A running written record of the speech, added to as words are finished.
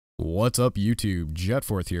What's up YouTube,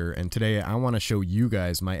 Jetforth here, and today I want to show you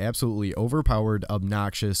guys my absolutely overpowered,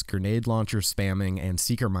 obnoxious, grenade launcher spamming and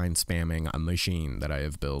seeker mine spamming machine that I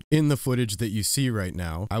have built. In the footage that you see right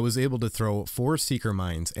now, I was able to throw 4 seeker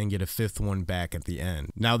mines and get a 5th one back at the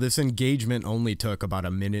end. Now this engagement only took about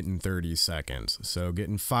 1 minute and 30 seconds, so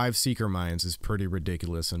getting 5 seeker mines is pretty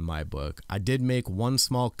ridiculous in my book. I did make one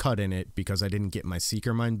small cut in it because I didn't get my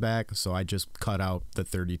seeker mine back, so I just cut out the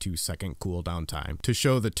 32-second cooldown time to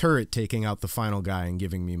show the turret taking out the final guy and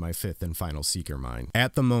giving me my 5th and final seeker mine.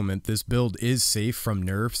 At the moment, this build is safe from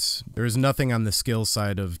nerfs. There's nothing on the skill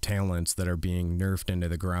side of talents that are being nerfed into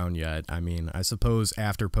the ground yet. I mean, I suppose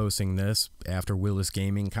after posting this, after Willis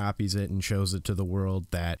Gaming copies it and shows it to the world,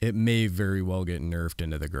 that it may very well get nerfed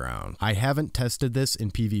into the ground. I haven't tested this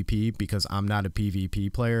in PvP because I'm not a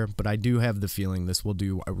PvP player, but I do have the feeling this will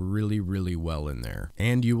do really well in there.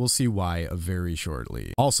 And you will see why very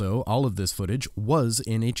shortly. Also, all of this footage was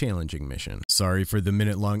in a challenging mission. Sorry for the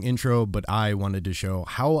minute-long intro, but I wanted to show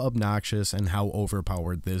how obnoxious and how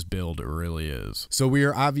overpowered this build really is. So we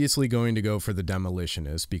are obviously going to go for the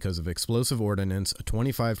Demolitionist because of explosive ordnance, a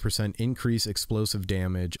 25% increase explosive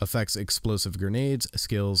damage, affects explosive grenades,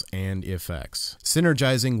 skills, and effects.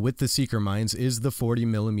 Synergizing with the seeker mines is the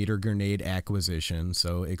 40mm grenade acquisition,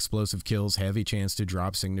 so explosive kills have a chance to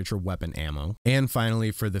drop signature weapon ammo. And finally,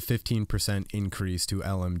 for the 15% increase to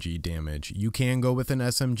LMG damage. You can go with an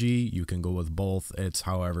SMG, you can go with both, it's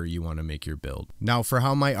however you want to make your build. Now for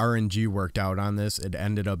how my RNG worked out on this, it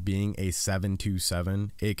ended up being a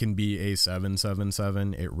 727. It can be a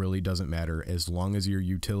 777, it really doesn't matter as long as your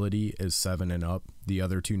utility is 7 and up. The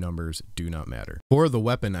other two numbers do not matter. For the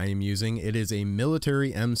weapon I am using, it is a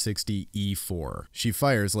military M60 E4. She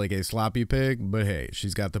fires like a sloppy pig, but hey,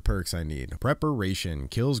 she's got the perks I need. Preparation,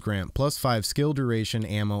 kills grant +5 skill duration,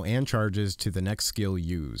 ammo, and charges to the next skill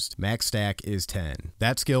used. Max stack is 10.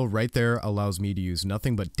 That skill right there allows me to use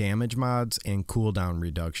nothing but damage mods and cooldown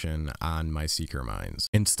reduction on my seeker mines,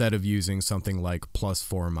 instead of using something like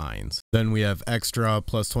 +4 mines. Then we have extra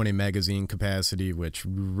 +20 magazine capacity, which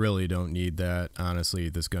really don't need that. Honestly,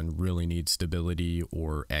 this gun really needs stability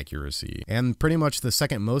or accuracy. And pretty much the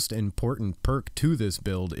second most important perk to this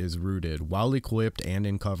build is Rooted. While equipped and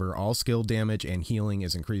in cover, all skill damage and healing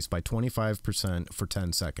is increased by 25% for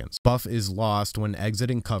 10 seconds. Buff is lost when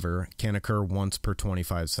exiting cover, can occur once per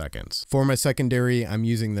 25 seconds. For my secondary, I'm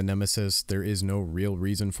using the Nemesis. There is no real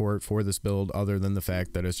reason for it for this build other than the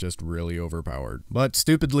fact that it's just really overpowered. But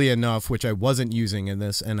stupidly enough, which I wasn't using in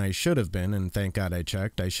this, and I should have been, and thank God I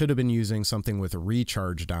checked, I should have been using something with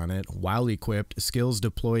recharged on it. While equipped, skills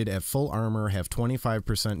deployed at full armor have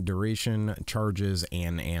 25% duration, charges,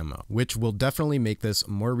 and ammo, which will definitely make this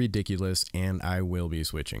more ridiculous, and I will be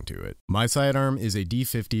switching to it. My sidearm is a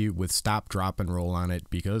D50 with stop, drop, and roll on it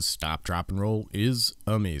because stop, drop, and roll is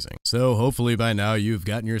amazing. So hopefully by now you've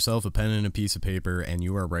gotten yourself a pen and a piece of paper and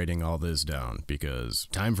you are writing all this down because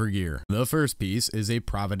time for gear. The first piece is a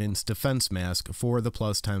Providence defense mask for the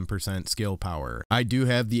 +10% skill power. I do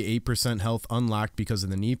have the 8% health unlocked because of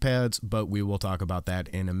the knee pads, but we will talk about that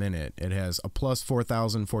in a minute. It has a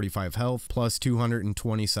 +4045 health,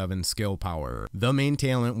 +227 skill power. The main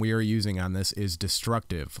talent we are using on this is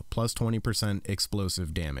destructive, +20%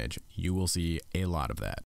 explosive damage. You will see a lot of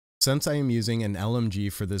that. Since I am using an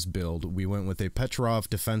LMG for this build, we went with a Petrov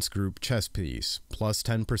Defense Group chest piece,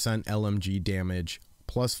 +10% LMG damage,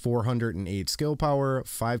 +408 skill power,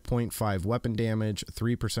 5.5 weapon damage,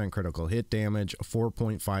 3% critical hit damage,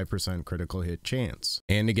 4.5% critical hit chance.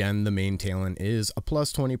 And again, the main talent is a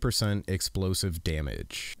 +20% explosive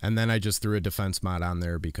damage. And then I just threw a defense mod on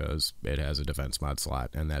there because it has a defense mod slot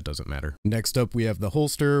and that doesn't matter. Next up we have the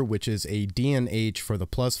holster, which is a DNH for the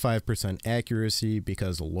 +5% accuracy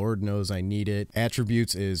because Lord knows I need it.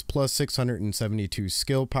 Attributes is +672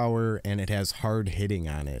 skill power and it has hard hitting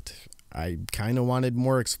on it. I kind of wanted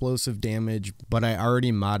more explosive damage, but I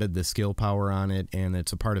already modded the skill power on it, and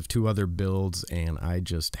it's a part of 2 other builds, and I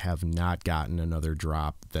just have not gotten another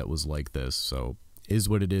drop that was like this, so is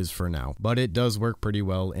what it is for now. But it does work pretty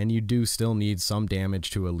well, and you do still need some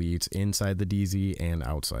damage to elites inside the DZ and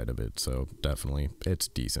outside of it, so definitely it's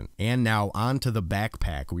decent. And now on to the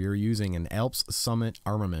backpack. We are using an Alps Summit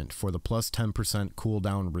armament for the +10%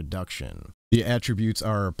 cooldown reduction. The attributes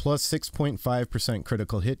are plus 6.5%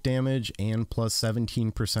 critical hit damage and plus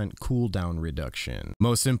 17% cooldown reduction.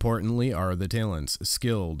 Most importantly are the talents.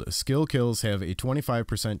 Skilled. Skill kills have a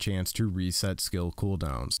 25% chance to reset skill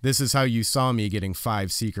cooldowns. This is how you saw me getting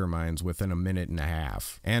 5 Seeker Mines within a minute and a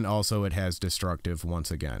half. And also it has destructive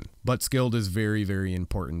once again. But skilled is very, very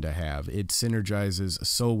important to have. It synergizes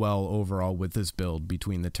so well overall with this build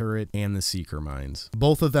between the turret and the Seeker Mines.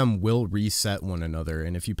 Both of them will reset one another,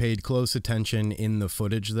 and if you paid close attention in the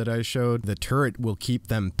footage that I showed, the turret will keep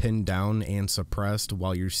them pinned down and suppressed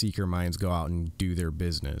while your Seeker Mines go out and do their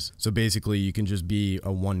business. So basically you can just be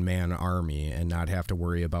a one-man army and not have to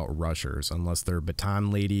worry about rushers unless they're baton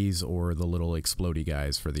ladies or the little explodey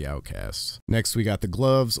guys for the outcasts. Next we got the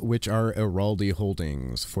gloves, which are Heraldi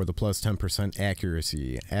holdings for the plus 10%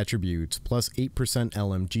 accuracy. Attributes plus 8%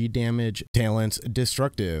 LMG damage. Talents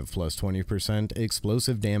destructive plus 20%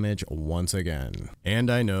 explosive damage once again. And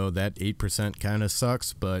I know that 8% kind of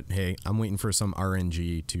sucks, but hey, I'm waiting for some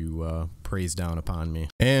RNG to praise down upon me.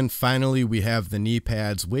 And finally we have the knee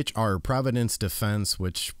pads, which are Providence Defense,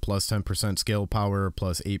 which plus 10% skill power,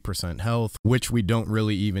 plus 8% health, which we don't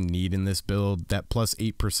really even need in this build. That plus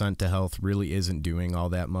 8% to health really isn't doing all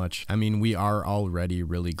that much. I mean, we are already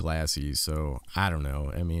really glassy, so I don't know.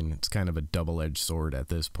 I mean, it's kind of a double-edged sword at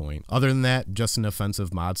this point. Other than that, just an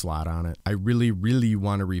offensive mod slot on it. I really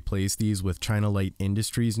want to replace these with China Light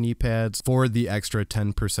Industries knee pads for the extra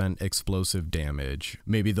 10% explosive damage.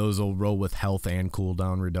 Maybe those will roll with health and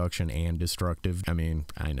cooldown reduction and destructive. I mean,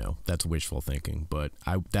 I know that's wishful thinking, but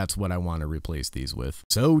that's what I want to replace these with.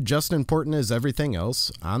 So just important as everything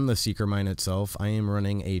else, on the Seeker Mine itself, I am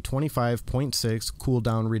running a 25.6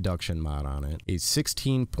 cooldown reduction mod on it, a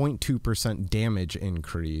 16.2% damage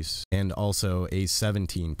increase, and also a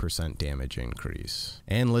 17% damage increase.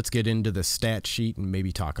 And let's get into the stat sheet and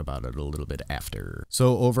maybe talk about it a little bit after.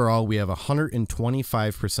 So overall, we have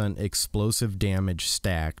 125% explosive damage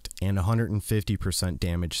stacked and 150%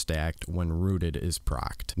 damage stacked when rooted is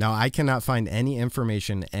procced. Now, I cannot find any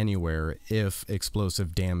information anywhere if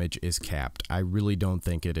explosive damage is capped. I really don't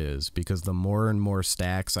think it is, because the more and more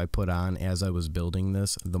stacks I put on as I was building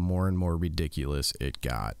this, the more and more ridiculous it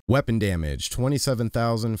got. Weapon damage,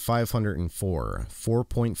 27,504,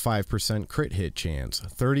 4.5% crit hit chance,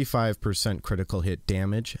 35% critical hit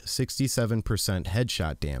damage, 67%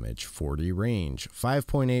 headshot damage, 40 range,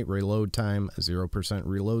 5.8 reload time, 0%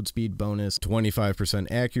 reload speed bonus,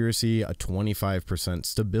 25% accuracy, a 25%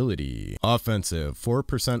 stability. Offensive,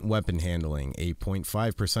 4% weapon handling,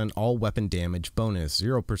 8.5% all weapon damage bonus,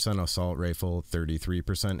 0% assault rifle,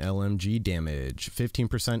 33% LMG damage,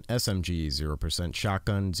 15% SMG, 0%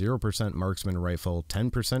 shotgun, 0% marksman rifle,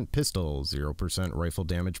 10% pistol, 0% rifle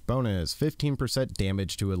damage bonus, 15%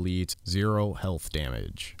 damage to elites, 0 health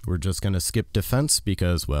damage. We're just gonna skip defense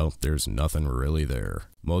because, well, there's nothing really there.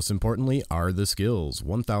 Most importantly are the skills.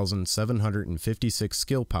 1,756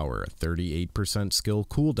 skill power, 38% skill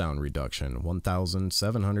cooldown reduction,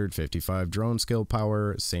 1,755 drone skill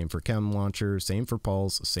power, same for chem launcher, same for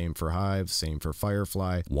pulse, same for hive, same for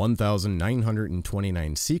firefly,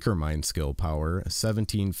 1,929 seeker mine skill power,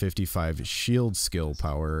 1,755 shield skill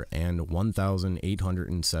power, and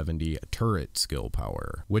 1,870 turret skill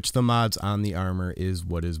power, which the mods on the armor is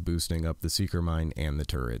what is boosting up the seeker mine and the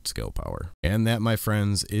turret skill power. And that, my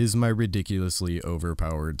friends, is my ridiculously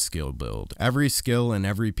overpowered skill build. Every skill and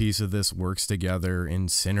every piece of this works together and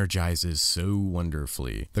synergizes so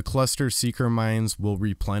wonderfully. The cluster seeker mines will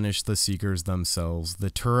replenish the seekers themselves, the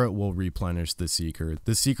turret will replenish the seeker,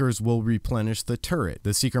 the seekers will replenish the turret.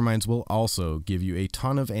 The seeker mines will also give you a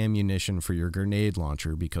ton of ammunition for your grenade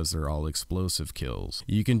launcher because they're all explosive kills.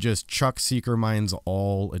 You can just chuck seeker mines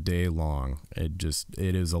all a day long. It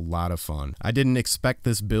is a lot of fun. I didn't expect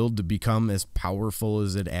this build to become as powerful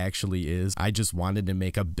as it actually is. I just wanted to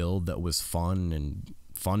make a build that was fun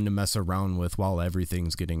to mess around with while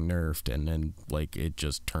everything's getting nerfed, and then like it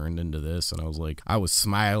just turned into this, and I was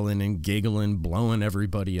smiling and giggling, blowing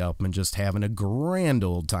everybody up and just having a grand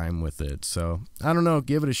old time with it. So I don't know,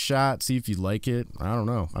 give it a shot, see if you like it. I don't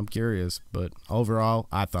know, I'm curious, but overall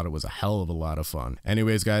I thought it was a hell of a lot of fun.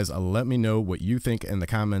 Anyways guys, let me know what you think in the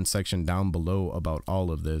comments section down below about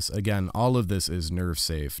all of this. Again, all of this is nerf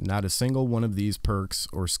safe. Not a single one of these perks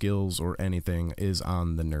or skills or anything is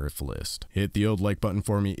on the nerf list. Hit the old like button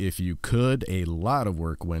for me if you could. A lot of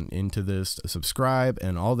work went into this. Subscribe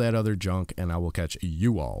and all that other junk, and I will catch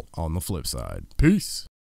you all on the flip side. Peace.